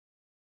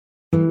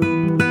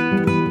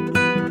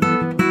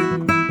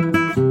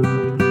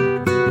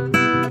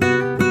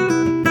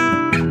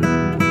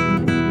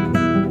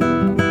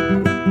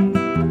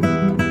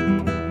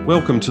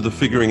Welcome to the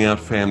Figuring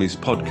Out Families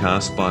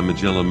podcast by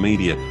Magellan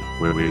Media,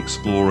 where we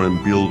explore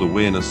and build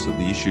awareness of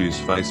the issues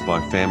faced by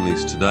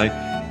families today,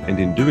 and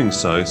in doing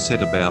so,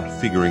 set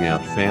about figuring out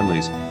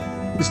families.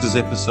 This is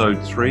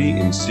episode 3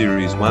 in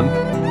series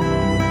 1.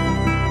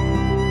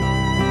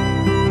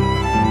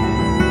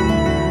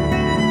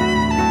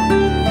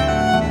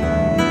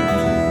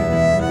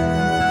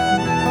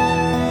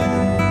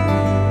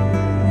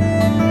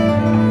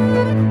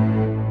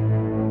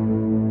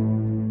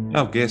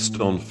 Our guest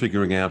on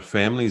Figuring Out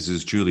Families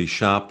is Julie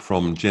Sharp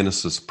from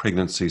Genesis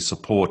Pregnancy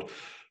Support.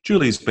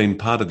 Julie's been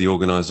part of the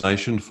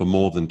organisation for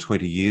more than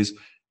 20 years,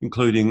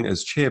 including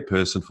as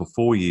chairperson for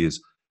 4 years.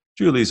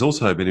 Julie's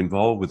also been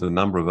involved with a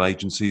number of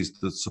agencies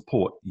that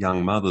support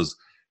young mothers.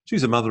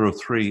 She's a mother of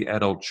 3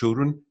 adult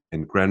children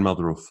and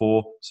grandmother of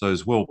 4, so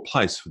is well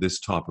placed for this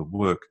type of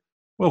work.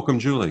 Welcome,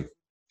 Julie.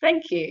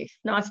 Thank you.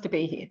 Nice to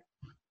be here.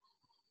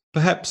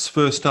 Perhaps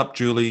first up,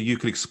 Julie, you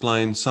could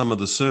explain some of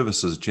the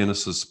services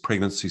Genesis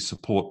Pregnancy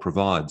Support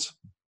provides.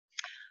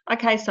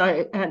 Okay,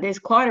 so there's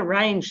quite a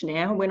range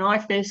now. When I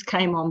first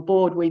came on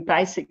board, we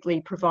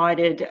basically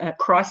provided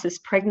crisis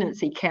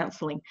pregnancy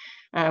counselling.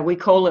 We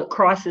call it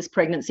crisis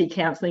pregnancy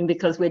counselling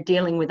because we're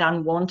dealing with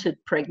unwanted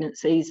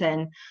pregnancies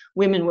and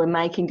women were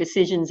making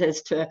decisions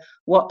as to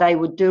what they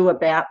would do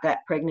about that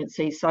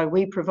pregnancy. So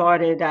we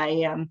provided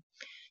a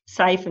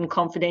safe and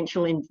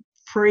confidential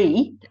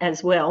free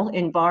as well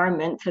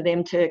environment for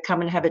them to come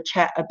and have a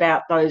chat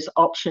about those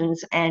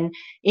options, and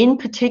in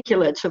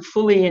particular to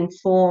fully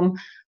inform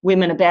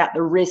women about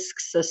the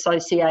risks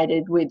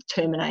associated with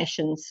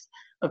terminations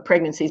of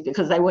pregnancies,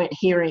 because they weren't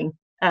hearing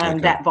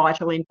that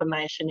vital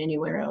information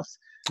anywhere else.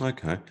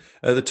 Okay.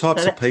 The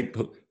types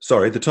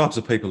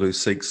of people who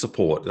seek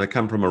support, they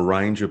come from a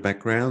range of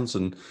backgrounds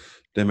and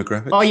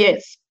demographics? Oh,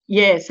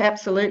 yes,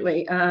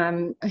 absolutely.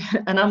 An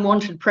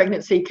unwanted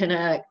pregnancy can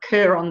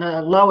occur on the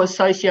lower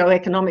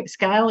socioeconomic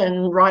scale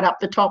and right up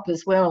the top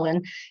as well.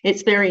 And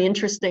it's very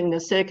interesting, the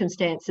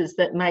circumstances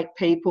that make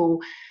people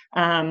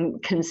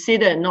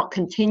consider not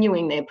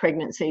continuing their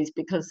pregnancies,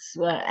 because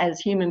as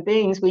human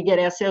beings, we get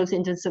ourselves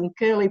into some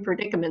curly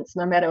predicaments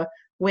no matter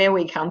where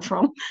we come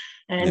from.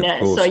 And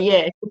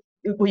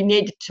we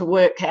need to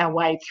work our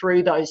way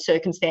through those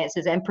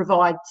circumstances and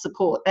provide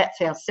support.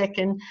 That's our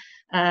second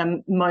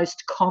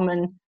most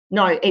common.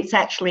 No, it's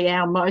actually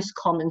our most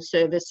common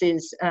service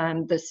is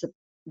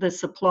the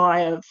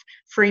supply of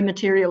free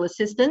material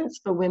assistance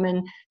for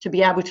women to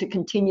be able to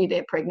continue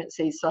their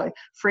pregnancies. So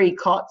free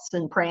cots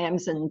and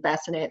prams and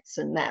bassinets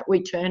and that.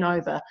 We turn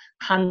over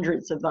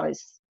hundreds of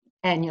those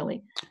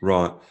annually.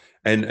 Right.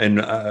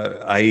 And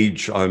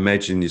age, I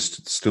imagine, is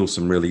still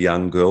some really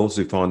young girls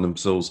who find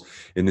themselves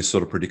in this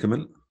sort of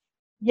predicament?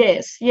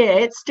 Yes,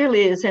 it still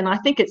is, and I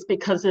think it's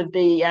because of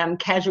the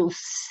casual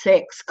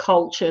sex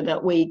culture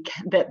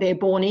that they're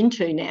born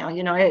into now.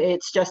 You know,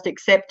 it's just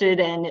accepted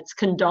and it's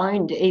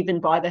condoned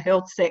even by the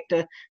health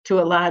sector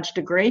to a large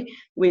degree,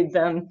 with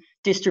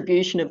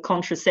distribution of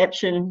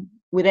contraception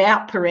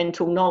without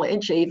parental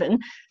knowledge even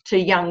to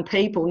young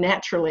people.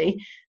 Naturally,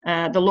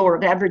 the law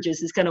of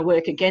averages is going to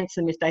work against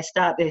them if they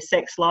start their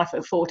sex life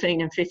at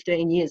 14 and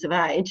 15 years of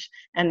age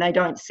and they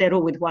don't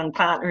settle with one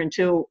partner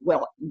until,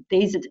 well,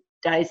 these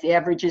days the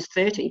average is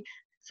 30.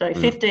 So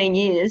 15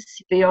 years,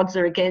 the odds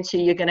are against you,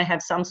 you're going to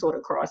have some sort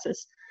of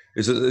crisis.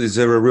 Is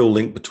there a real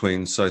link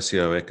between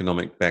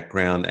socioeconomic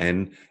background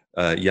and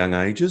young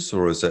ages,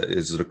 or is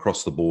it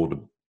across the board?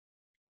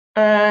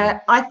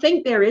 I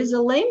think there is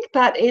a link,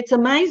 but it's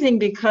amazing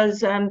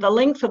because the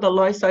link for the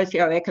low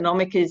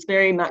socioeconomic is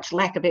very much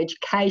lack of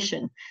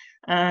education.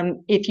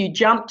 If you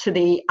jump to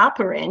the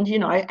upper end, you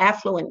know,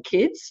 affluent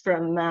kids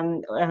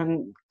from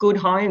good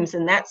homes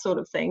and that sort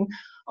of thing,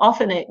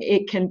 often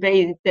it can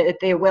be that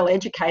they're well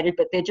educated,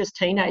 but they're just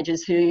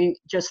teenagers who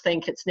just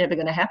think it's never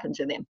going to happen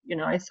to them, you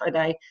know, so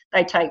they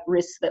take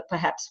risks that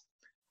perhaps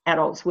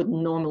adults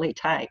wouldn't normally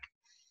take.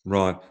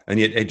 Right. And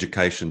yet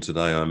education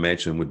today, I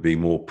imagine, would be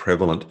more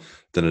prevalent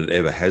than it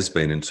ever has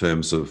been in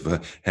terms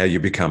of how you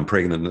become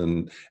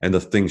pregnant and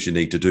the things you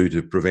need to do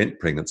to prevent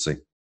pregnancy.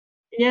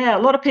 Yeah,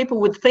 a lot of people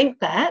would think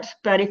that,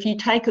 but if you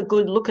take a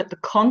good look at the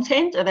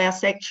content of our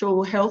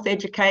sexual health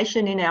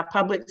education in our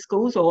public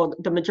schools, or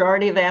the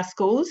majority of our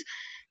schools,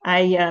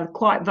 a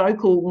quite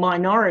vocal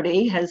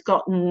minority has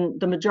gotten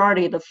the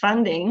majority of the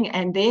funding,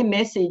 and their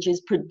message is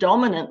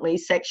predominantly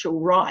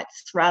sexual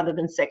rights rather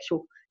than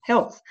sexual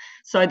health.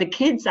 So the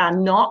kids are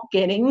not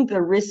getting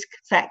the risk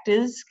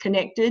factors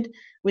connected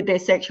with their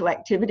sexual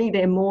activity.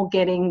 They're more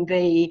getting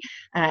the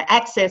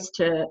access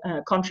to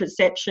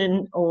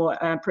contraception or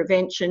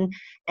prevention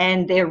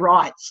and their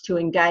rights to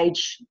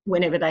engage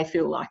whenever they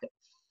feel like it.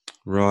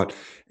 Right.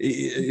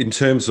 In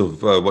terms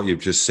of what you've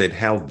just said,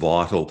 how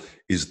vital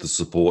is the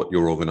support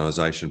your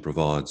organisation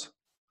provides?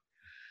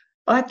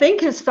 I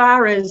think as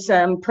far as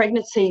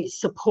pregnancy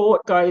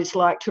support goes,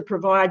 like to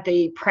provide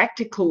the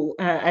practical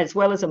as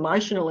well as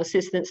emotional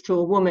assistance to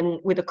a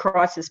woman with a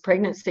crisis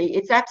pregnancy,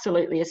 it's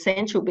absolutely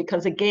essential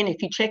because, again,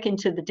 if you check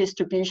into the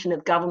distribution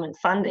of government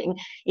funding,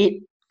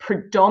 it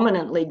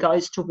predominantly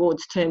goes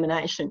towards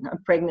termination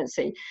of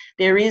pregnancy.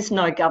 There is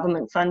no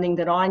government funding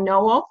that I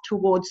know of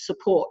towards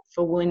support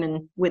for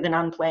women with an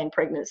unplanned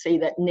pregnancy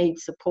that need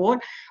support.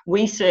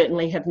 We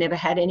certainly have never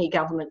had any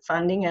government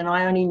funding, and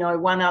I only know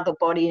one other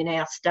body in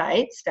our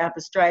state, South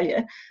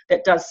Australia,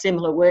 that does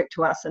similar work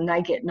to us, and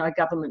they get no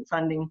government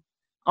funding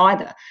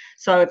either.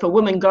 So if a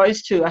woman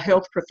goes to a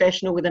health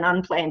professional with an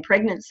unplanned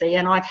pregnancy,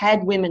 and I've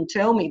had women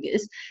tell me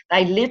this,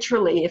 they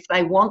literally, if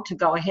they want to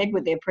go ahead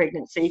with their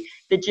pregnancy,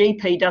 the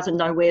GP doesn't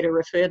know where to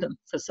refer them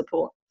for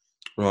support.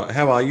 Right.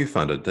 How are you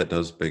funded? That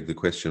does beg the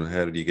question.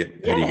 How do you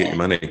get your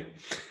money?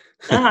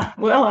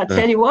 Well, I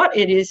tell you what,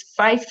 it is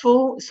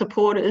faithful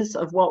supporters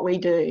of what we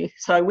do.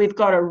 So we've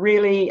got a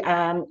really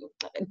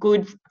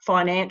good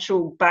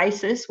financial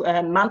basis.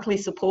 Monthly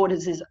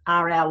supporters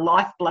are our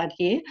lifeblood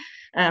here.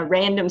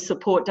 Random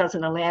support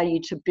doesn't allow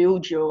you to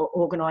build your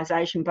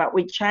organisation, but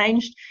we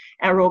changed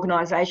our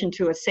organisation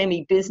to a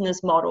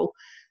semi-business model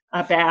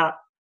about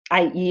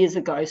 8 years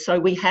ago. So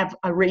we have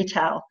a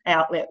retail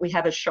outlet, we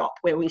have a shop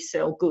where we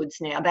sell goods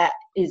now. That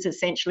is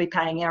essentially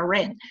paying our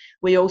rent.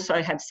 We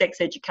also have sex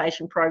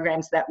education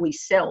programs that we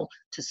sell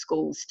to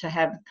schools to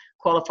have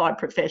qualified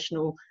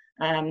professional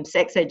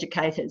sex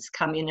educators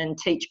come in and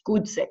teach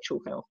good sexual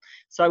health.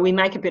 So we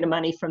make a bit of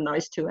money from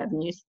those two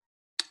avenues.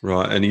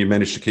 Right, and you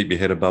managed to keep your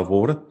head above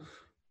water?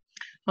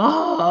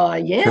 Oh,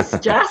 yes,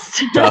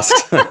 just.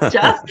 Just.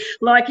 Just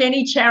like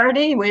any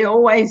charity, we're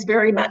always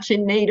very much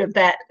in need of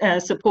that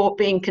support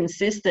being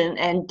consistent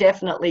and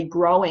definitely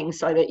growing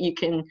so that you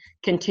can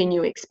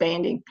continue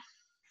expanding.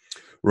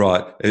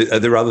 Right. Are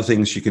there other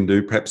things you can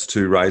do perhaps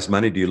to raise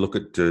money? Do you look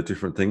at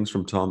different things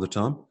from time to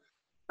time?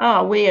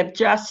 Oh, we have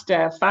just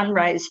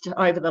fundraised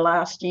over the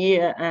last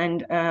year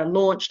and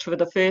launched for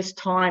the first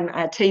time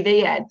a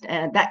TV ad.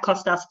 That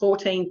cost us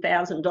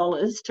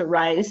 $14,000 to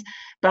raise,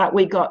 but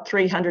we got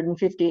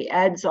 350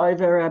 ads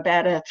over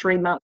about a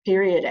 3-month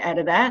period out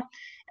of that.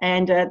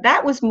 And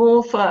that was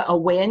more for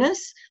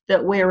awareness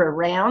that we're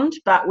around,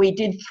 but we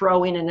did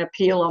throw in an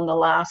appeal on the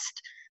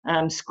last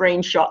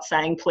screenshot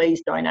saying,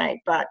 please donate.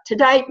 But to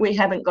date, we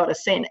haven't got a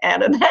cent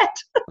out of that.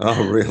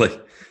 Oh, really?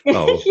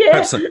 Oh,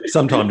 yeah. Perhaps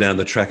sometime down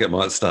the track it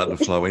might start to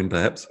flow in,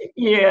 perhaps.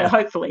 Yeah,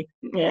 hopefully.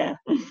 Yeah.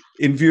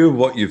 In view of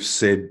what you've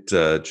said,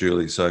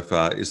 Julie, so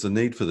far, is the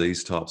need for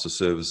these types of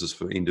services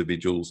for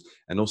individuals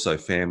and also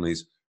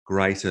families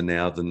greater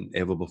now than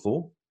ever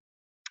before?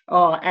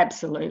 Oh,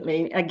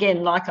 absolutely.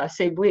 Again, like I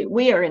said,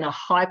 we are in a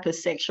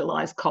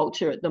hyper-sexualized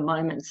culture at the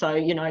moment. So,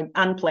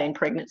 unplanned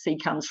pregnancy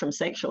comes from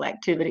sexual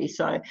activity.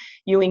 So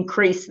you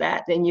increase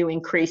that, then you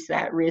increase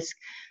that risk.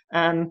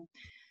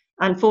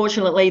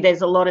 Unfortunately,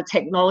 there's a lot of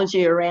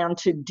technology around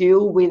to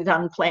deal with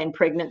unplanned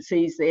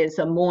pregnancies. There's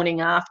a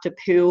morning after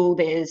pill.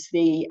 There's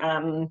the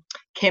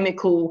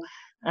chemical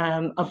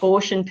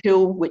abortion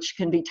pill, which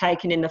can be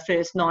taken in the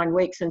first 9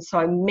 weeks. And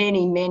so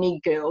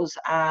many girls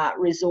are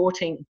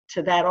resorting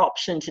to that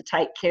option to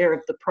take care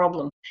of the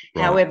problem.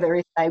 Right. However,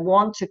 if they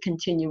want to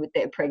continue with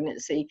their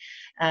pregnancy,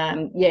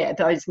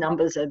 those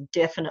numbers are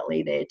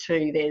definitely there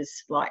too.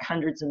 There's like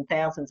hundreds and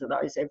thousands of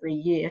those every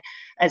year.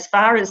 As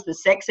far as the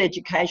sex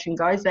education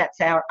goes,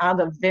 that's our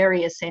other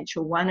very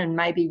essential one. And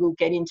maybe we'll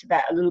get into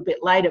that a little bit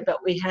later, but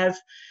we have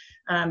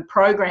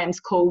programs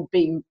called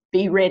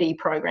Be Ready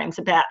programs,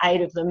 about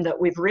 8 of them that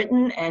we've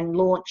written and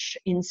launch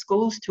in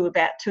schools to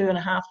about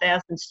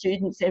 2,500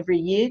 students every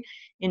year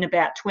in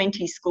about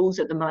 20 schools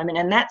at the moment.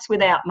 And that's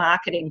without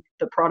marketing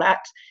the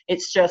product.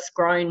 It's just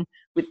grown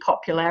with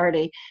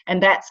popularity.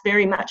 And that's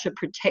very much a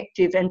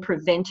protective and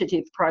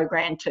preventative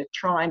program to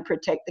try and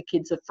protect the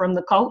kids from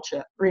the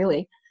culture,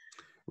 really.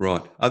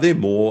 Right. Are there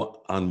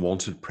more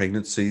unwanted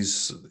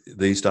pregnancies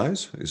these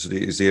days? Is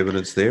the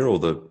evidence there or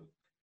the...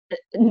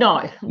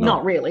 No,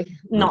 not really.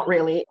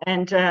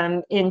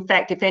 And in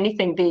fact, if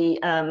anything,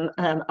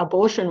 the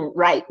abortion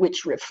rate,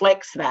 which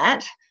reflects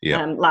that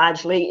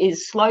largely,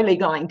 is slowly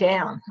going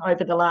down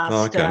over the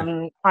last,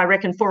 I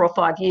reckon, 4 or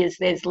 5 years.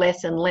 There's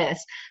less and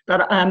less.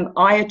 But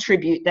I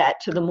attribute that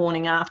to the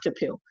morning after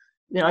pill.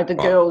 The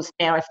girls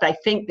now, if they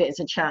think there's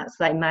a chance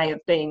they may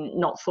have been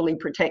not fully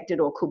protected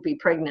or could be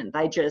pregnant,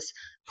 they just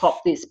pop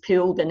this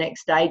pill the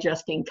next day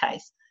just in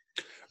case.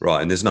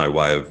 Right. And there's no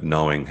way of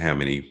knowing how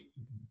many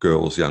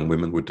girls, young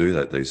women would do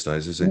that these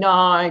days, is there?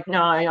 No,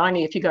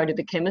 only if you go to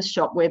the chemist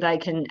shop where they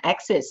can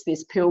access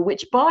this pill,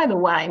 which, by the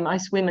way,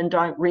 most women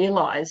don't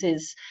realise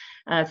is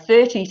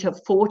 30 to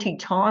 40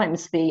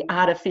 times the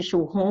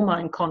artificial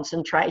hormone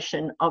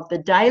concentration of the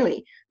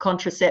daily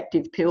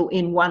contraceptive pill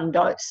in one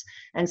dose.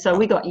 And so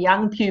we got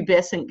young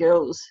pubescent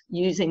girls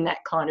using that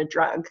kind of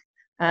drug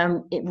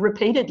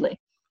repeatedly.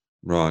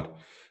 Right.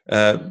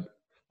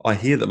 I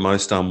hear that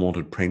most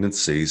unwanted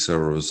pregnancies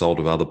are a result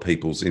of other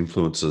people's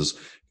influences.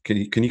 Can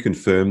you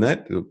confirm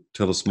that?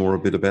 Tell us more a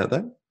bit about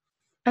that.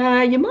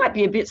 You might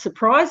be a bit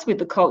surprised with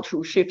the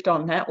cultural shift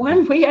on that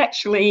one. We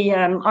actually,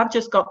 I've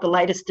just got the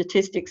latest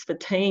statistics for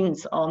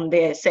teens on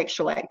their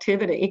sexual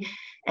activity,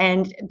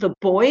 and the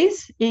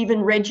boys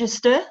even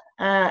register.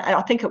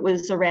 I think it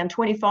was around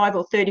 25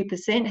 or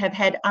 30% have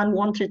had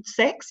unwanted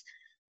sex.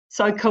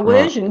 So Right.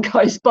 coercion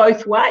goes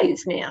both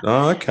ways now.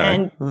 Oh, okay.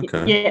 And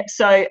Okay. yeah,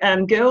 so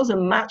girls are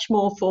much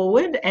more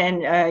forward,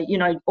 and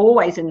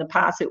always in the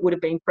past it would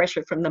have been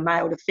pressure from the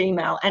male to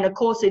female, and of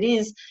course it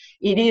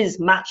is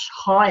much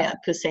higher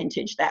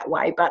percentage that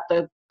way, but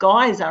the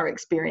guys are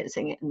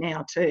experiencing it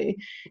now too.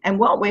 And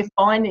what we're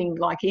finding,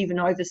 like even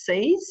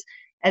overseas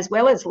as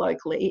well as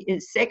locally,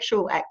 is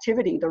sexual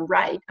activity, the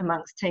rate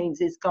amongst teens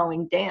is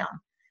going down.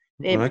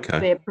 Okay.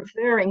 They're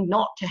preferring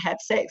not to have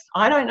sex.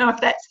 I don't know if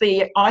that's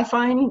the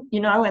iPhone,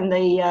 and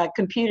the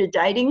computer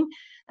dating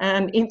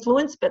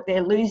influence, but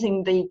they're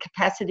losing the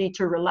capacity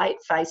to relate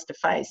face to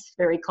face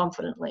very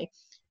confidently.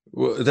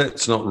 Well,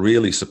 that's not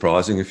really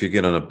surprising if you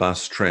get on a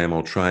bus, tram,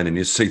 or train and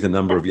you see the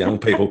number of young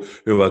people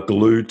who are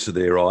glued to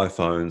their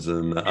iPhones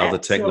and other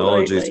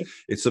technologies. Absolutely.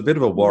 It's a bit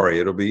of a worry.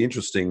 It'll be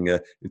interesting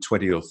in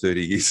 20 or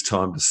 30 years'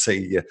 time to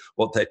see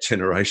what that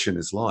generation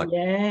is like.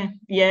 Yeah,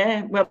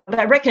 yeah. Well,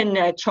 they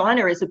reckon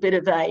China is a bit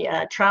of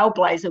a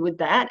trailblazer with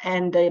that,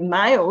 and the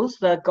males,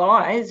 the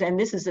guys, and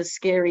this is a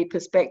scary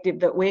perspective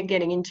that we're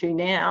getting into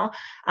now,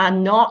 are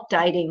not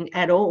dating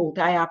at all.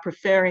 They are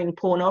preferring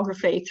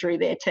pornography through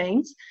their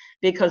teens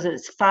because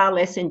it's far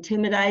less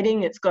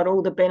intimidating. It's got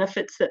all the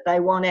benefits that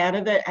they want out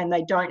of it, and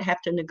they don't have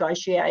to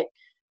negotiate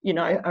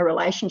a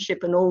relationship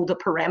and all the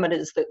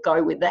parameters that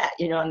go with that,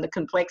 and the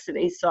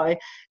complexities. So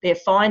they're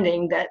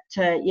finding that,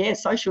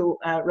 social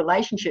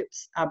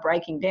relationships are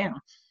breaking down.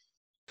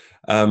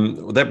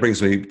 That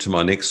brings me to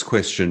my next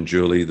question,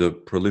 Julie. The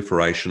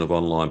proliferation of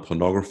online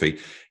pornography.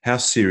 How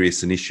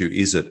serious an issue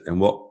is it,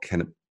 and what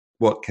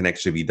can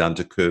actually be done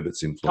to curb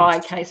its Oh,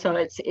 influence? okay, so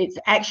it's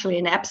actually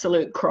an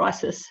absolute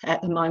crisis at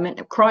the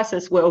moment, a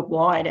crisis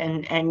worldwide,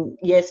 and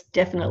yes,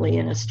 definitely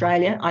in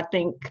Australia. I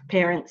think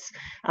parents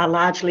are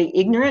largely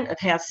ignorant of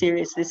how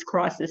serious this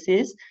crisis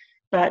is,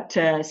 but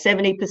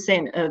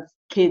 70% of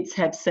kids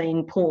have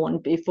seen porn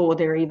before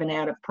they're even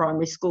out of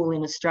primary school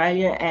in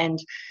Australia, and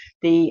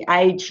the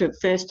age of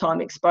first-time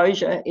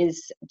exposure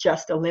is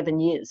just 11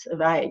 years of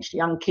age.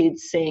 Young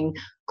kids seeing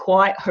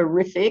quite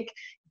horrific,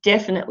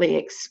 definitely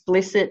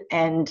explicit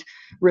and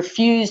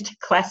refused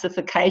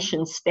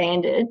classification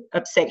standard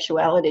of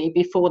sexuality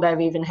before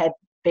they've even had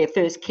their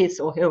first kiss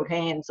or held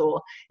hands,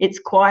 or it's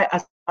quite a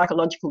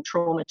psychological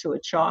trauma to a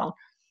child.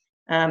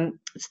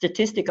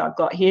 Statistic I've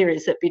got here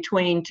is that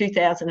between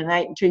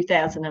 2008 and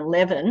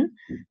 2011,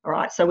 all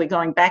right, so we're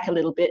going back a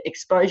little bit,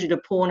 exposure to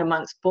porn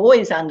amongst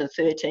boys under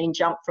 13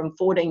 jumped from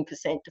 14%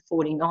 to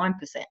 49%.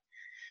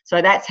 So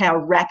that's how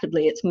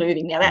rapidly it's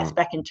moving. Now, that's Right.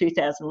 back in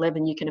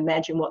 2011. You can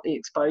imagine what the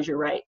exposure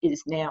rate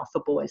is now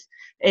for boys.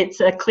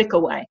 It's a click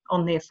away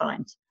on their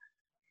phones.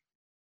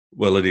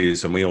 Well, it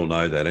is, and we all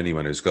know that.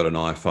 Anyone who's got an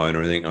iPhone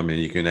or anything, I mean,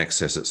 you can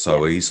access it Yeah.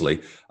 so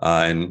easily.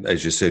 And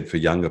as you said, for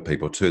younger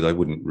people too, they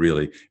wouldn't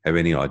really have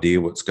any idea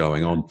what's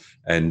going on.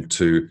 And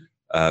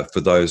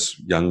for those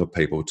younger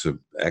people to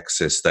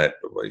access that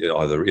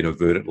either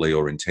inadvertently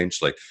or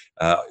intentionally,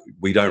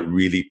 we don't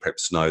really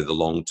perhaps know the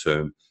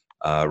long-term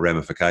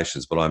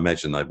ramifications, but I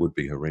imagine they would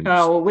be horrendous.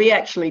 Oh, well, we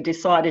actually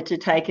decided to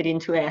take it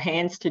into our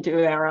hands to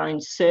do our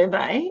own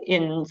survey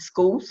in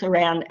schools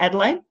around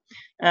Adelaide.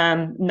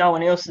 No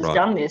one else has Right.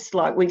 done this.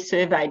 Like, we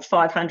surveyed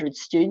 500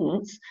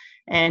 students,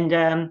 and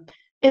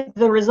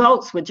the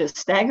results were just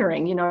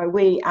staggering.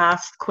 We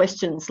asked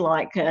questions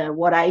like,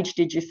 what age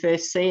did you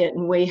first see it?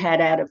 And we had,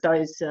 out of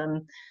those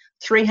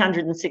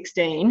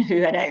 316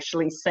 who had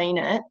actually seen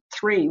it,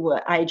 3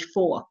 were age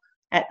 4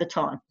 at the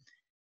time.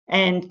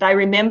 And they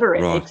remember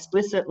it Right.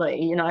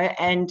 explicitly,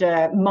 and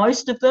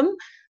most of them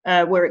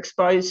were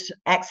exposed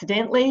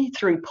accidentally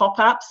through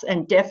pop-ups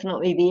and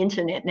definitely the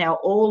internet. Now,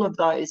 all of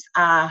those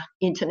are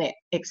internet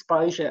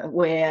exposure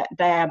where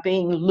they are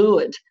being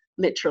lured,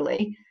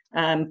 literally,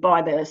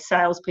 by the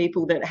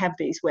salespeople that have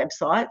these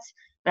websites.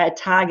 They're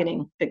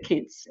targeting the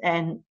kids,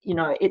 and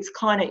it's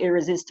kind of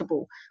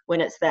irresistible when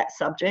it's that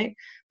subject.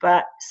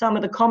 But some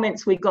of the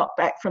comments we got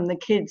back from the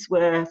kids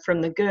were,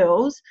 from the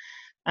girls,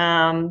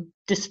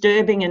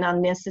 disturbing and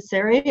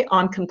unnecessary.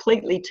 I'm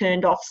completely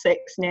turned off sex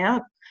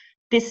now.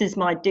 This is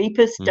my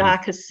deepest, Mm.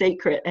 darkest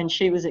secret. And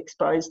she was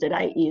exposed at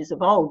 8 years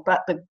of old.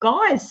 But the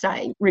guys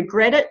say,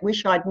 regret it,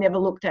 wish I'd never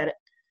looked at it.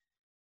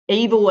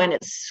 Evil, and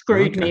it's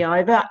screwed Okay. me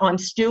over. I'm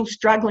still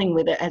struggling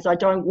with it, as I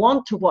don't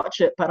want to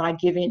watch it, but I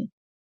give in.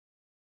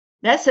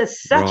 That's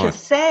such a Right.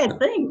 sad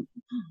thing.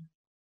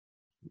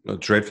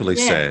 Dreadfully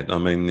Yeah. sad. I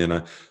mean,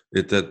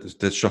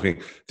 that's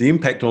shocking. The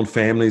impact on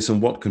families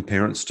and what can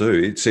parents do?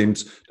 It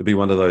seems to be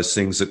one of those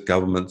things that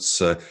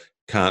governments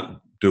can't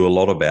do a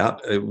lot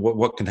about.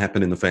 What can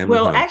happen in the family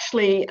Well, home?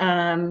 actually,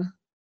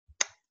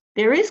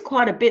 there is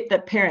quite a bit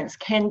that parents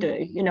can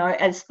do,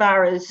 as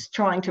far as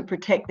trying to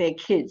protect their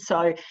kids.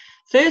 So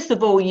first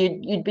of all,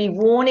 you'd be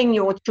warning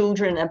your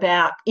children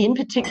about, in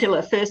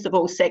particular, first of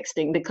all,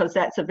 sexting, because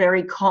that's a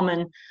very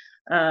common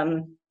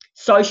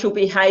social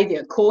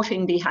behaviour,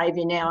 courting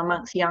behaviour now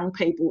amongst young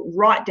people,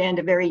 right down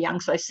to very young.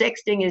 So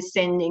sexting is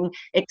sending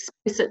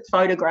explicit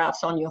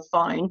photographs on your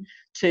phone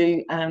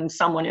to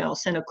someone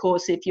else. And of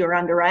course, if you're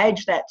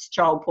underage, that's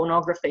child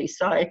pornography.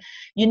 So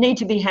you need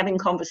to be having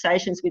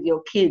conversations with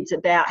your kids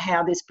about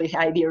how this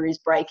behaviour is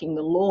breaking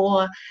the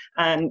law.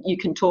 You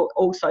can talk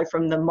also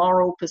from the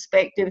moral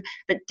perspective,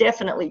 but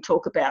definitely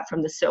talk about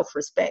from the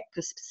self-respect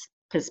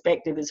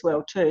perspective as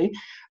well too.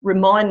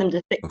 Remind them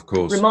to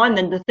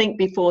think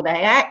before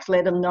they act.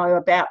 Let them know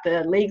about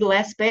the legal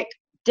aspect.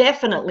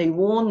 Definitely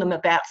warn them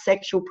about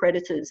sexual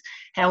predators,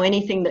 how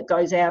anything that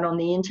goes out on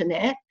the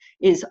internet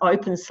is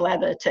open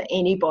slather to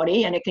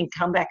anybody, and it can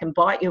come back and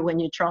bite you when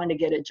you're trying to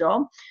get a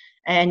job.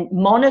 And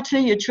monitor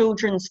your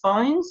children's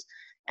phones.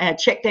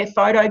 Check their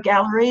photo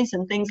galleries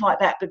and things like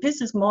that. But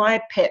this is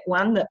my pet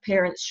one that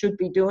parents should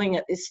be doing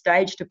at this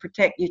stage to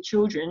protect your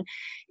children,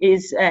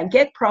 is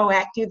get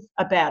proactive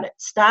about it.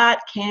 Start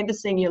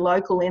canvassing your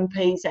local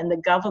MPs and the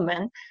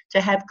government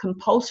to have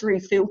compulsory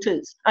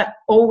filters,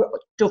 or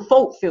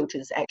default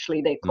filters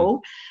actually they're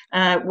called,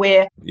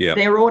 where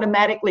they're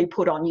automatically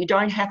put on. You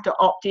don't have to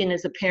opt in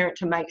as a parent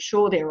to make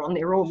sure they're on.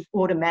 They're all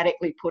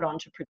automatically put on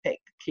to protect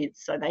the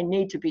kids. So they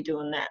need to be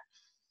doing that.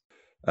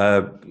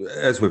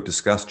 As we've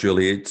discussed,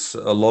 Julie, it's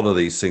a lot of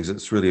these things.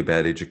 It's really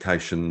about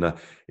education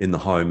in the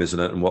home, isn't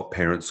it? And what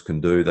parents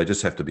can do. They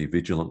just have to be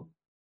vigilant.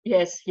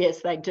 Yes,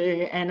 they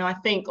do. And I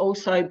think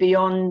also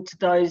beyond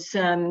those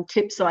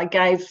tips I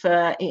gave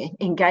for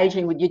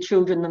engaging with your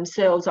children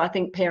themselves, I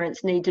think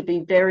parents need to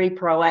be very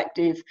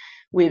proactive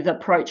with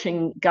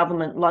approaching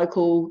government,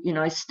 local,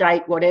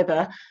 state,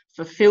 whatever,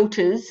 for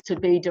filters to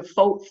be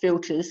default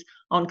filters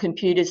on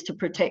computers to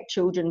protect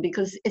children,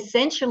 because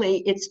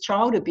essentially it's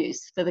child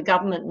abuse for the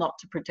government not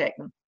to protect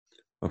them.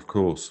 Of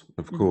course.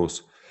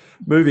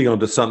 Moving on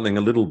to something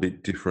a little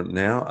bit different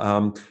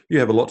now. You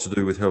have a lot to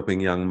do with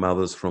helping young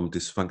mothers from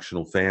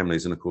dysfunctional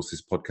families. And of course,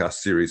 this podcast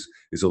series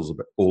is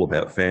all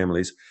about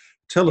families.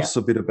 Tell us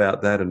a bit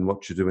about that and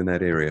what you do in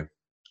that area.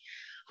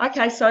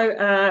 Okay,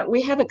 so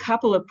we have a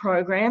couple of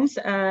programs.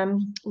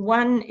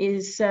 One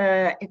is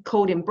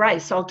called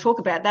Embrace. I'll talk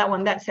about that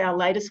one. That's our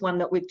latest one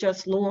that we've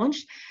just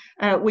launched.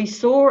 We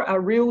saw a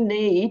real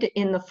need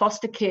in the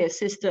foster care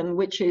system,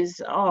 which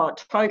is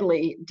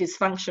totally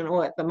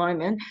dysfunctional at the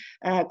moment,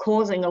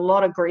 causing a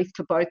lot of grief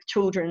to both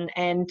children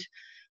and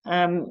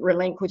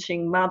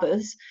relinquishing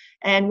mothers.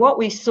 And what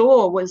we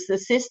saw was the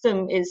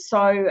system is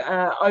so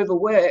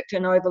overworked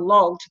and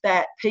overlogged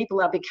that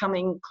people are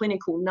becoming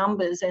clinical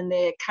numbers and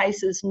their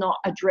cases not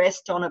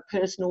addressed on a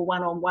personal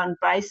one-on-one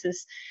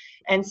basis.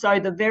 And so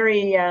the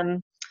very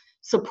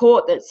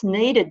support that's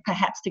needed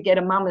perhaps to get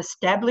a mum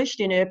established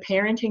in her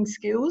parenting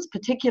skills,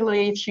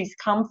 particularly if she's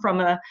come from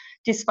a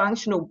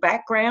dysfunctional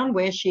background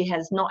where she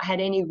has not had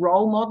any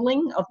role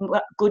modelling of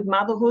good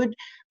motherhood,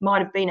 might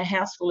have been a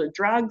house full of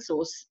drugs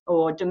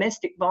or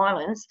domestic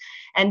violence,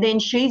 and then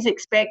she's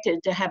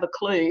expected to have a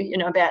clue,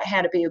 about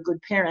how to be a good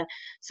parent.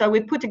 So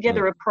we've put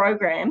together a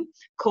program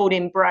called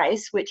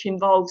Embrace, which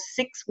involves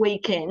 6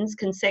 weekends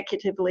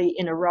consecutively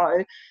in a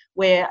row,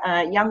 where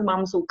young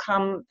mums will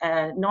come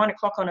 9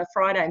 o'clock on a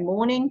Friday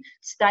morning,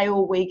 stay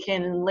all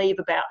weekend and leave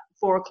about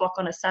 4 o'clock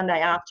on a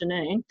Sunday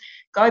afternoon,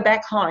 go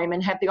back home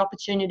and have the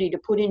opportunity to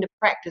put into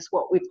practice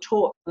what we've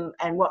taught them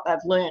and what they've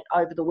learnt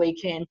over the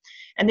weekend.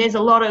 And there's a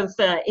lot of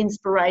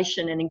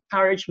inspiration and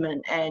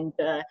encouragement and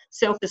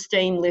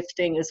self-esteem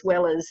lifting, as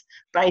well as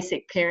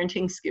basic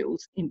parenting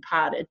skills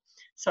imparted.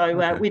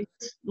 So we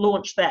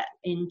launched that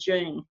in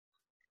June.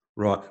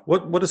 Right.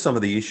 What are some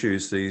of the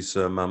issues these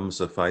mums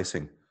are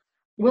facing?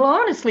 Well, I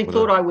honestly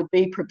thought I would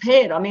be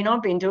prepared. I mean,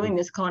 I've been doing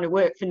this kind of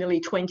work for nearly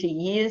 20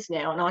 years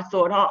now, and I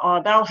thought,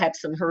 they'll have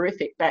some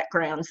horrific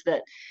backgrounds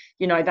that,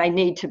 they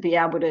need to be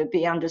able to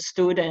be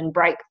understood and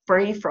break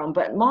free from.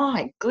 But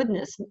my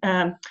goodness,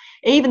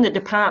 even the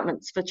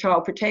departments for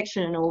child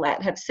protection and all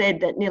that have said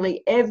that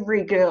nearly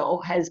every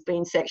girl has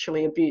been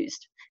sexually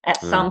abused at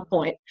some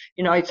point,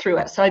 through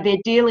it. So they're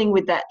dealing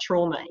with that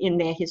trauma in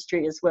their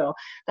history as well.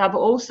 They've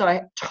also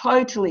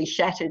totally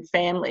shattered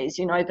families,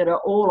 that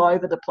are all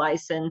over the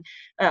place, and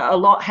a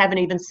lot haven't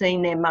even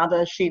seen their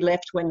mother. She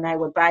left when they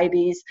were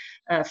babies.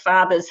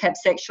 Fathers have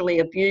sexually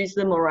abused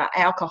them or are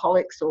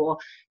alcoholics or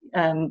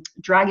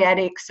drug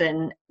addicts,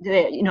 and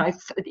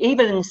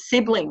even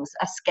siblings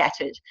are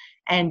scattered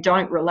and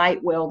don't relate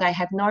well. They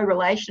have no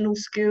relational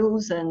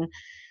skills, and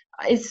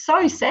it's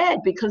so sad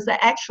because they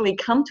actually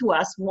come to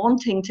us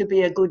wanting to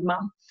be a good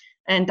mum,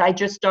 and they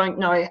just don't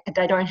know,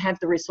 they don't have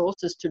the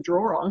resources to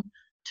draw on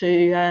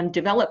to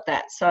develop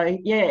that. So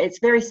yeah, it's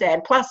very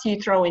sad. Plus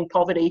you throw in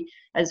poverty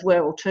as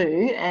well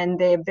too, and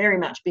they're very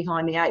much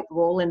behind the 8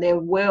 ball, and their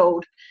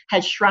world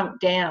has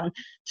shrunk down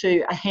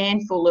to a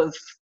handful of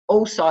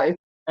also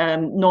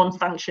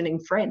non-functioning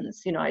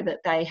friends, that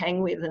they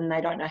hang with, and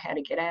they don't know how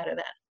to get out of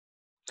that.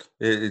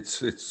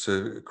 It's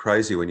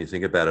crazy when you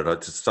think about it.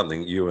 It's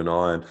something you and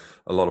I and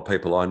a lot of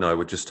people I know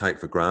would just take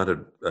for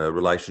granted,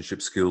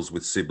 relationship skills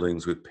with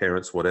siblings, with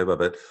parents, whatever.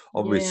 But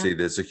obviously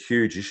there's a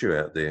huge issue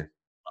out there.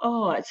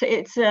 Oh,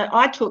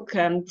 I took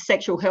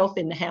sexual health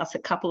in the house, a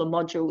couple of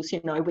modules,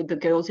 with the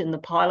girls in the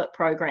pilot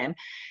program.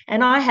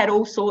 And I had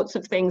all sorts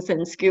of things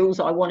and skills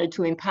I wanted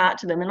to impart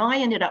to them. And I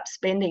ended up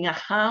spending a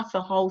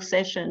whole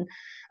session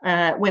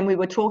when we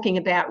were talking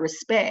about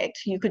respect.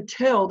 You could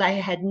tell they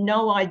had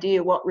no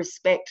idea what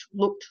respect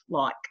looked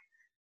like.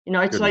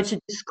 So Goodness. to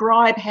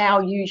describe how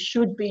you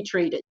should be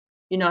treated,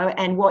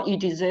 and what you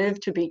deserve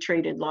to be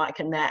treated like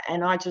and that.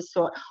 And I just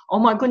thought, oh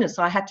my goodness,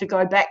 I had to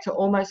go back to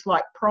almost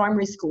like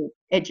primary school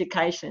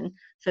education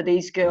for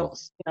these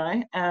girls,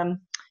 Yeah,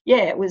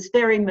 it was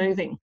very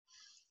moving.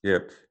 Yeah.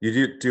 You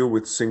do deal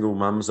with single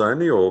mums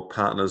only, or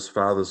partners,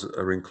 fathers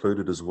are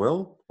included as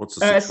well? What's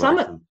the Some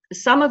situation?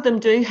 some of them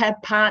do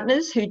have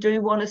partners who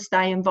do want to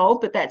stay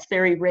involved, but that's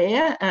very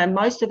rare.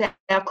 Most of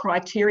our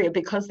criteria,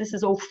 because this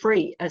is all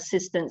free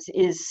assistance,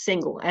 is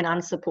single and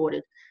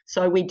unsupported.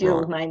 So we deal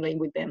Right. mainly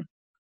with them.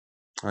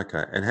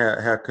 Okay. And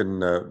how can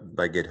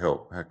they get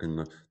help? How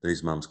can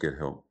these mums get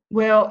help?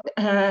 Well,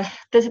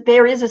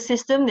 there is a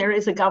system. There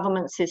is a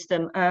government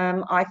system.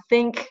 I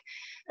think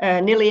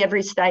nearly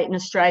every state in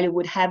Australia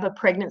would have a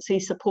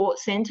pregnancy support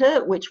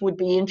centre, which would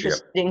be Yep.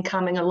 interested in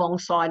coming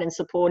alongside and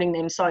supporting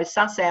them. So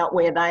suss out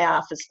where they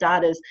are for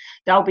starters.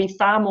 They'll be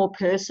far more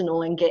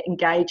personal and get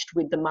engaged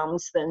with the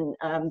mums than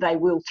they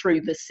will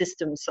through the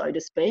system, so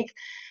to speak.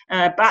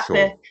 But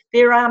Sure.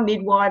 there are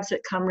midwives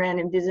that come around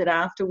and visit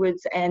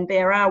afterwards, and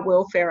there are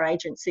welfare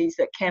agencies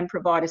that can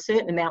provide a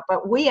certain amount.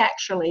 But we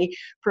actually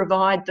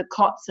provide the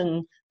cots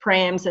and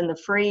prams and the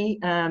free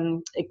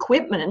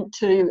equipment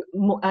to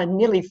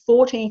nearly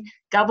 40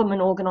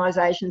 government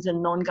organisations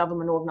and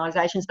non-government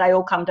organisations. They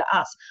all come to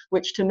us,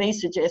 which to me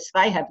suggests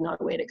they have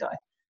nowhere to go.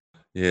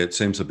 Yeah, it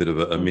seems a bit of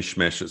a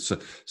mishmash.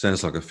 It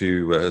sounds like a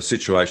few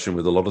situation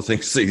with a lot of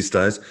things these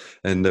days,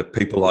 and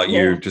people like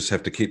you Yeah. just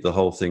have to keep the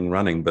whole thing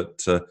running.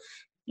 But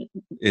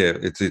yeah,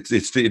 it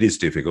is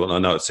difficult. And I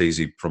know it's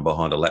easy from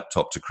behind a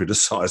laptop to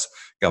criticise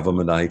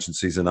government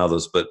agencies and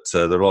others, but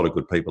there are a lot of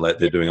good people out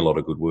there doing a lot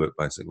of good work,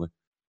 basically.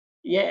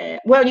 Yeah,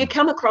 well, you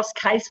come across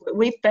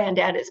we've found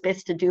out it's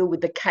best to deal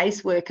with the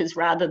caseworkers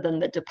rather than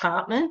the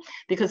department,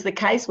 because the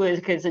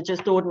caseworkers are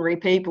just ordinary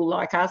people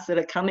like us that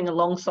are coming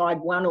alongside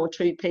one or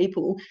two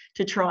people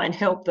to try and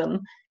help them,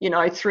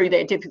 through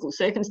their difficult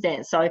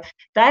circumstance. So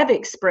they've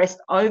expressed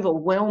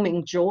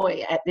overwhelming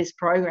joy at this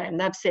program.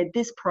 They've said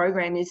this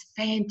program is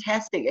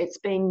fantastic. It's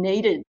been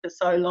needed for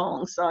so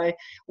long. So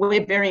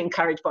we're very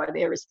encouraged by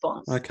their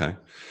response. Okay.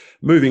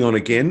 Moving on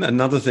again,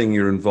 another thing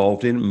you're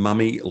involved in,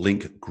 Mummy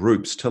Link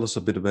groups. Tell us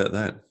a bit about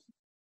that.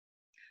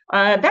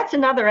 That's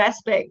another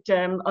aspect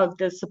of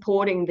the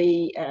supporting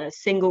the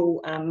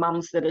single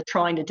mums that are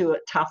trying to do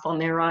it tough on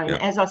their own. Yep.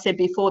 As I said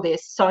before, their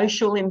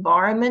social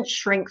environment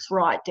shrinks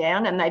right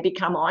down and they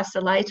become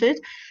isolated.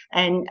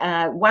 And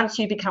once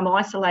you become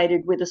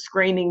isolated with a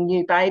screaming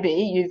new baby,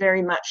 you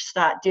very much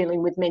start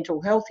dealing with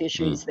mental health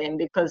issues then,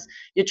 because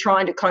you're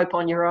trying to cope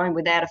on your own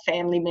without a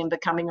family member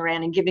coming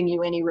around and giving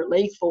you any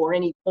relief or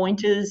any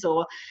pointers.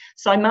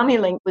 So Mummy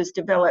Link was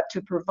developed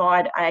to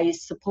provide a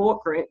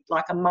support group,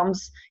 like a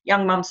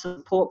young mums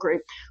support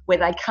group, where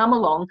they come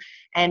along,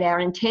 and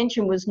our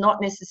intention was not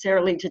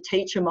necessarily to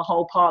teach them a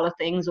whole pile of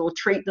things or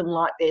treat them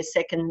like they're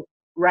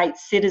second-rate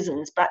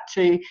citizens, but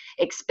to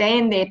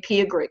expand their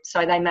peer group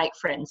so they make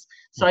friends.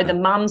 So the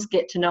mums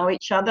get to know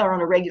each other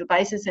on a regular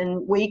basis,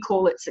 and we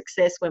call it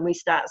success when we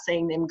start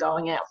seeing them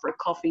going out for a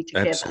coffee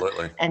together.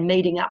 Absolutely. And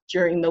meeting up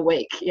during the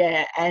week.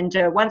 Yeah, and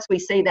once we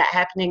see that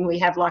happening, we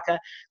have like a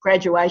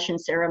graduation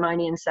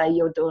ceremony and say,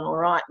 you're doing all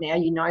right now,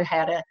 you know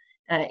how to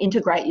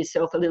integrate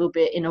yourself a little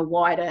bit in a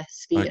wider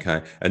sphere.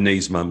 Okay. And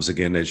these mums,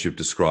 again, as you've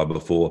described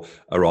before,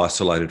 are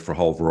isolated for a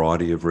whole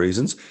variety of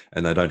reasons,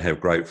 and they don't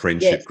have great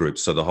friendship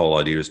groups. So the whole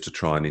idea is to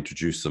try and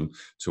introduce them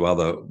to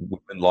other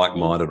women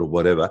like-minded or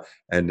whatever.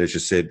 And as you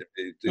said,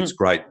 it's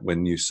great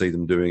when you see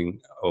them doing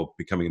or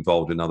becoming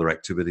involved in other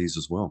activities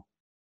as well.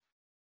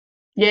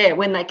 Yeah,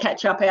 when they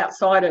catch up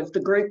outside of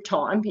the group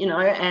time,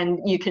 and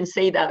you can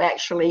see they've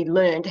actually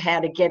learned how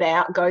to get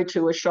out, go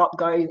to a shop,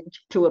 go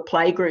to a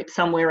play group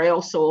somewhere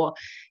else, or,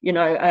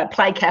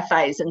 play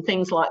cafes and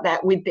things like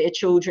that with their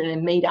children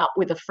and meet up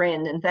with a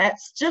friend. And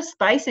that's just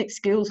basic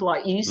skills,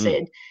 like you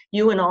said,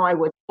 you and I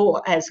were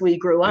taught as we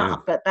grew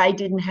up, but they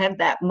didn't have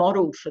that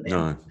modelled for them.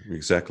 No,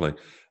 exactly.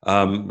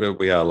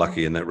 We are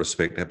lucky in that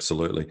respect,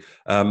 absolutely.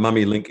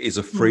 Mummy Link is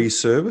a free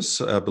service,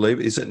 I believe.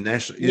 Is it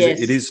national?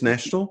 Yes. It is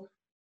national?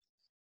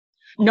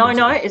 No,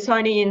 it's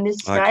only in this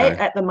state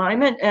at the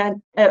moment.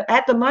 And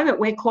at the moment,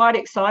 we're quite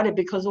excited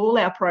because all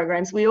our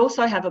programs, we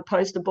also have a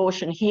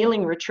post-abortion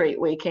healing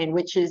retreat weekend,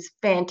 which is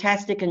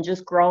fantastic and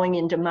just growing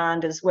in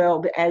demand as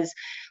well, as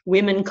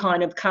women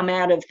kind of come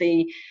out of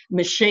the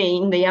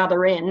machine, the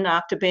other end,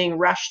 after being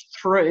rushed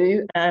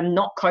through,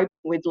 not coping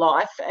with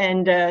life.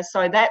 And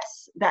so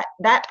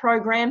that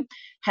program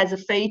has a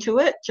fee to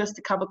it just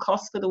to cover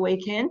costs for the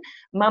weekend.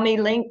 Mummy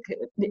Link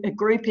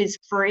group is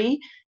free.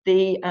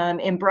 The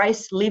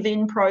Embrace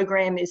Live-In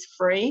program is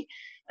free.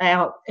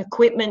 Our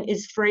equipment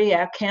is free,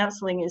 our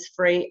counselling is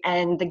free,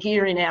 and the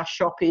gear in our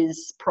shop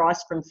is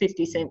priced from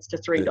 50 cents to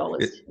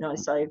 $3,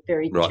 so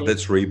very right, cheap.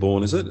 that's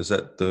Reborn, is it? Is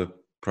that the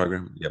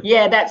program? Yep.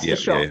 Yeah, that's the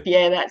shop.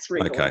 Yeah, that's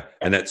Reborn. Okay,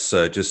 and that's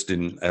just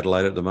in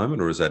Adelaide at the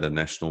moment, or is that a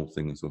national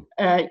thing as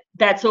well?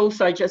 That's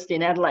also just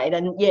in Adelaide,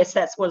 and yes,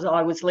 that's what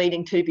I was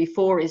leading to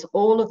before, is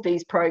all of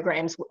these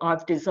programs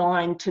I've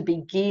designed to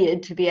be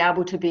geared to be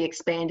able to be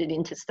expanded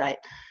interstate.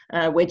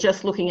 We're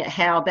just looking at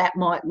how that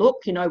might look,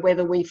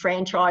 whether we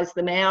franchise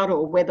them out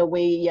or whether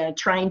we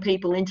train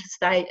people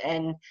interstate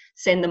and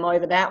send them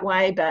over that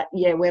way. But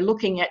yeah, we're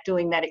looking at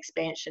doing that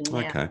expansion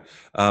now. Okay.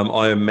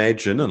 I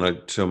imagine,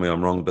 and tell me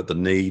I'm wrong, but the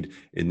need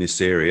in this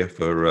area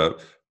for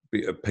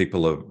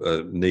people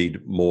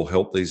need more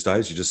help these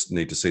days. You just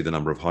need to see the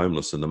number of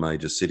homeless in the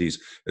major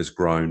cities has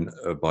grown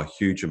by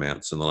huge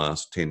amounts in the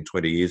last 10,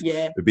 20 years.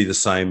 Yeah. It'd be the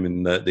same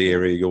in the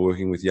area you're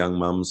working with young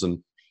mums and...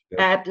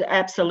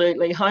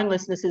 Absolutely.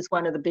 Homelessness is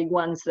one of the big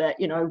ones that,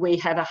 we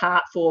have a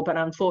heart for, but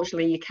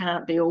unfortunately you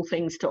can't be all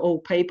things to all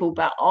people.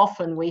 But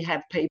often we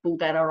have people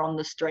that are on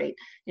the street,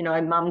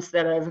 mums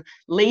that are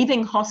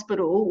leaving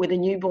hospital with a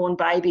newborn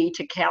baby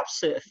to couch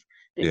surf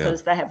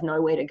because they have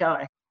nowhere to go.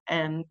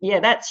 And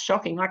yeah, that's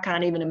shocking. I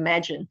can't even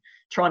imagine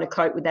trying to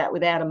cope with that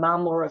without a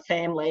mum or a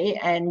family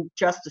and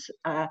just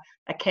a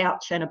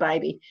couch and a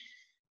baby.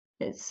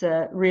 It's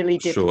really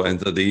difficult. Sure, and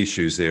the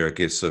issues there, I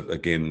guess,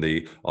 again,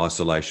 the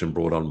isolation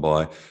brought on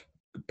by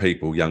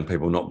young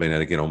people not being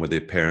able to get on with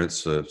their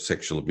parents,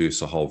 sexual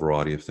abuse, a whole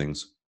variety of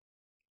things.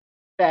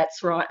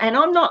 That's right. And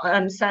I'm not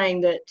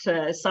saying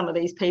that some of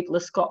these people are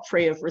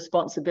scot-free of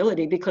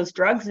responsibility, because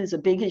drugs is a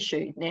big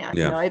issue now.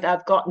 Yeah.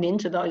 They've gotten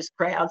into those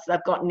crowds,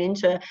 they've gotten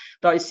into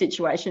those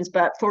situations.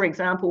 But for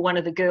example, one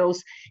of the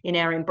girls in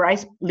our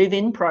Embrace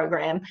Live-In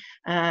program,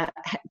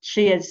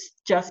 she has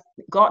just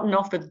gotten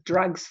off of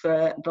drugs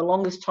for the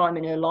longest time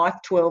in her life,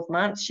 12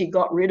 months. She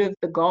got rid of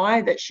the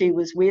guy that she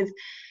was with,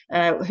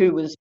 who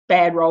was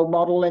bad role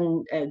model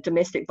and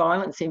domestic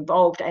violence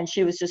involved, and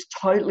she was just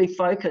totally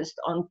focused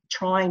on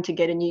trying to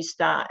get a new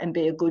start and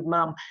be a good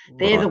mum.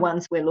 They're the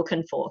ones we're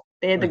looking for.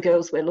 They're the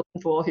girls we're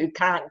looking for who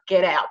can't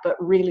get out but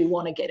really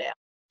want to get out.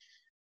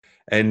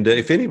 And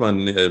if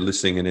anyone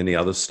listening in any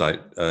other state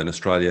in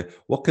Australia,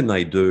 what can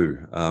they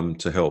do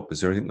to help?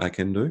 Is there anything they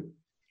can do?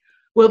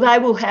 Well, they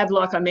will have,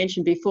 like I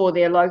mentioned before,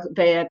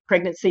 their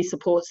pregnancy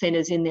support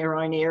centres in their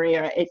own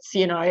area.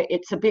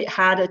 It's a bit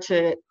harder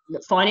to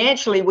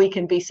financially. We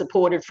can be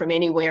supported from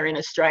anywhere in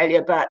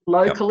Australia, but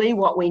locally,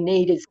 what we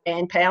need is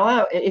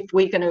manpower. If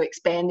we're going to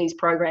expand these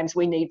programs,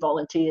 we need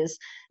volunteers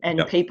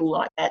and people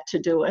like that to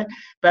do it.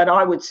 But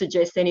I would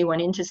suggest anyone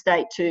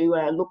interstate to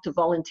look to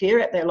volunteer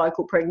at their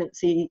local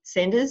pregnancy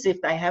centres if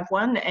they have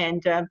one,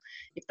 and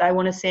if they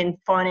want to send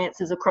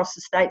finances across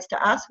the states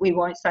to us, we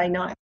won't say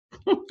no.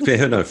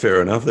 Fair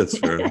enough. That's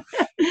fair enough.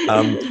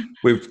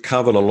 We've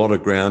covered a lot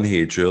of ground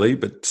here, Julie,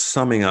 but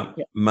summing up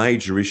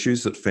major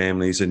issues that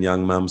families and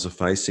young mums are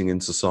facing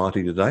in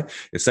society today,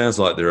 it sounds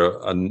like there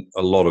are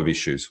a lot of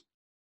issues.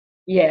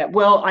 Yeah,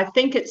 well, I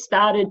think it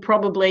started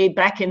probably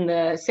back in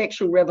the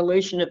sexual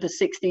revolution of the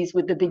 60s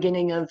with the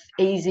beginning of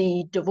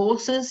easy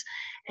divorces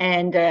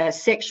and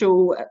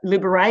sexual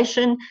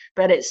liberation,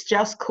 but it's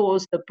just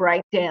caused the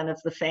breakdown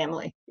of the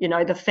family.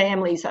 The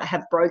families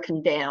have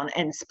broken down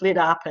and split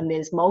up, and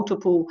there's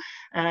multiple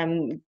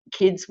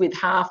kids with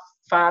half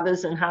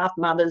fathers and half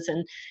mothers,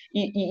 and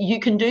you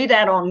can do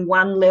that on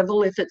one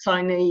level if it's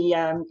only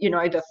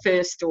the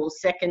first or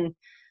second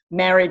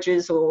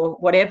marriages or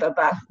whatever,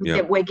 but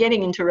we're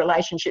getting into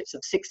relationships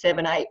of 6,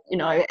 7, 8,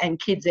 and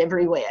kids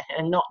everywhere,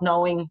 and not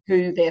knowing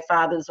who their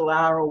fathers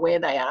are or where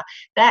they are.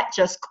 That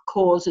just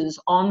causes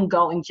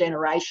ongoing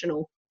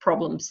generational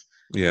problems.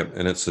 Yeah,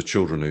 and it's the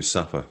children who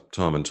suffer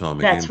time and time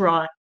again. That's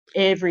right,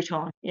 every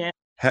time. Yeah.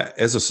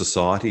 As a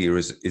society, or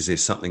is there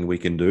something we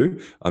can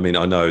do? I mean,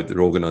 I know that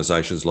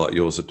organisations like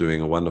yours are doing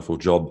a wonderful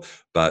job,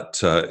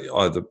 but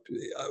either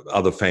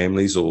other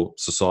families or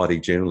society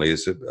generally,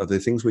 are there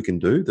things we can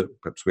do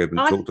that perhaps we haven't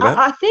talked about?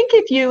 I think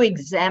if you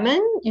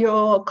examine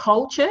your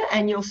culture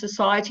and your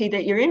society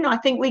that you're in, I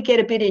think we get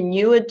a bit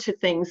inured to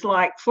things.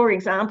 Like, for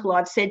example,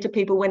 I've said to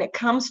people, when it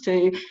comes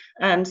to,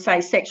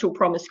 say, sexual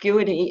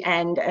promiscuity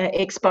and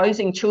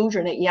exposing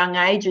children at young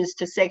ages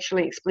to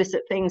sexually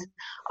explicit things,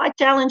 I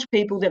challenge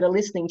people that are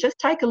listening, just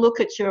take a look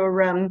at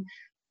your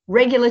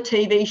regular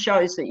TV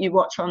shows that you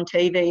watch on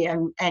TV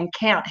and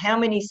count how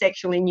many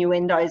sexual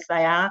innuendos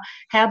they are,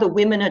 how the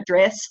women are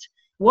dressed,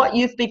 what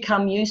you've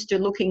become used to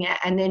looking at,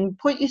 and then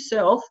put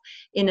yourself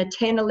in a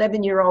 10,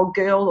 11-year-old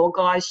girl or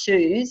guy's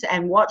shoes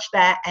and watch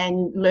that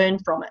and learn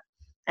from it.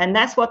 And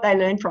that's what they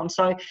learn from.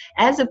 So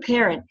as a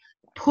parent,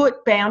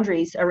 put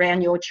boundaries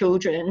around your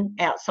children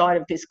outside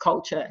of this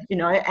culture,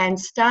 and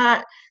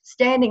start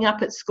standing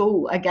up at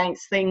school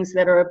against things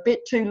that are a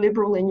bit too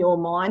liberal in your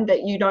mind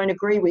that you don't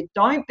agree with.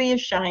 Don't be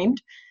ashamed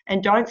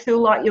and don't feel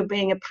like you're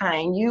being a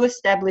pain. You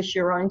establish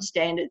your own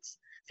standards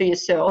for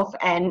yourself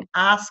and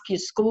ask your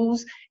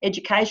schools,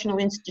 educational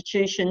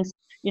institutions,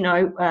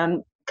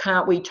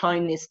 can't we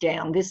tone this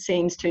down? This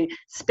seems to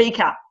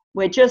speak up.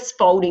 We're just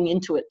folding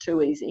into it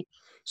too easy.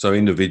 So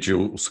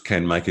individuals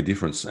can make a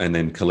difference, and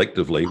then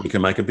collectively we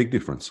can make a big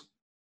difference.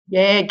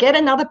 Yeah, get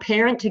another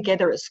parent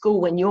together at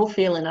school when you're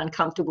feeling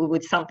uncomfortable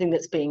with something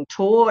that's being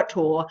taught,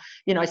 or,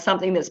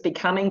 something that's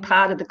becoming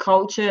part of the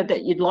culture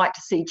that you'd like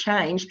to see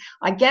change.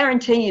 I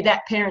guarantee you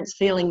that parent's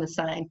feeling the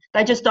same.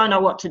 They just don't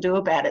know what to do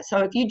about it. So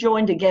if you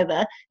join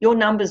together, your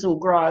numbers will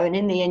grow, and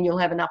in the end, you'll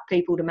have enough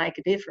people to make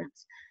a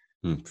difference.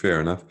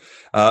 Fair enough.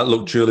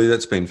 Look, Julie,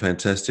 that's been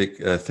fantastic.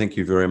 Thank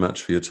you very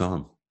much for your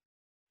time.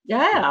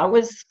 Yeah, it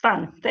was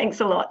fun. Thanks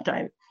a lot,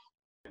 Dave.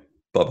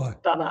 Bye-bye.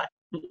 Bye-bye.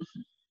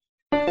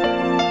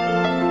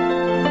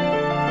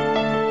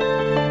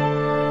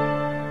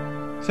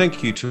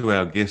 Thank you to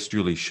our guest,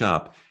 Julie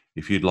Sharp.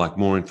 If you'd like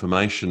more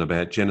information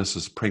about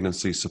Genesis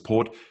Pregnancy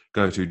Support,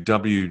 go to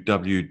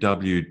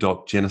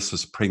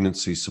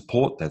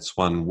www.genesispregnancysupport, that's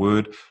one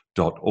word,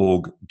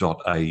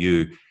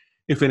 .org.au.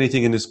 If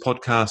anything in this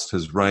podcast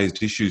has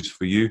raised issues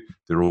for you,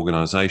 there are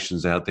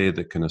organisations out there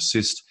that can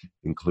assist,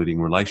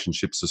 including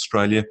Relationships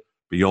Australia,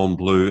 Beyond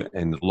Blue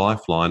and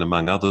Lifeline,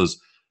 among others.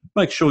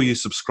 Make sure you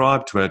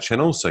subscribe to our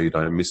channel so you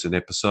don't miss an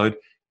episode.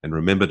 And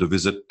remember to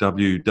visit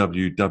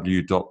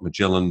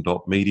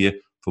www.magellan.media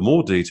for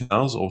more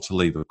details or to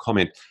leave a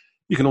comment.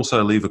 You can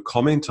also leave a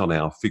comment on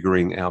our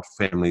Figuring Out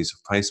Families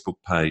Facebook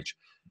page.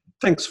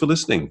 Thanks for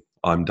listening.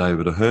 I'm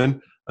David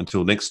Ahern.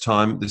 Until next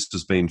time, this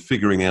has been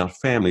Figuring Out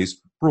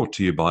Families, brought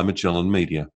to you by Magellan Media.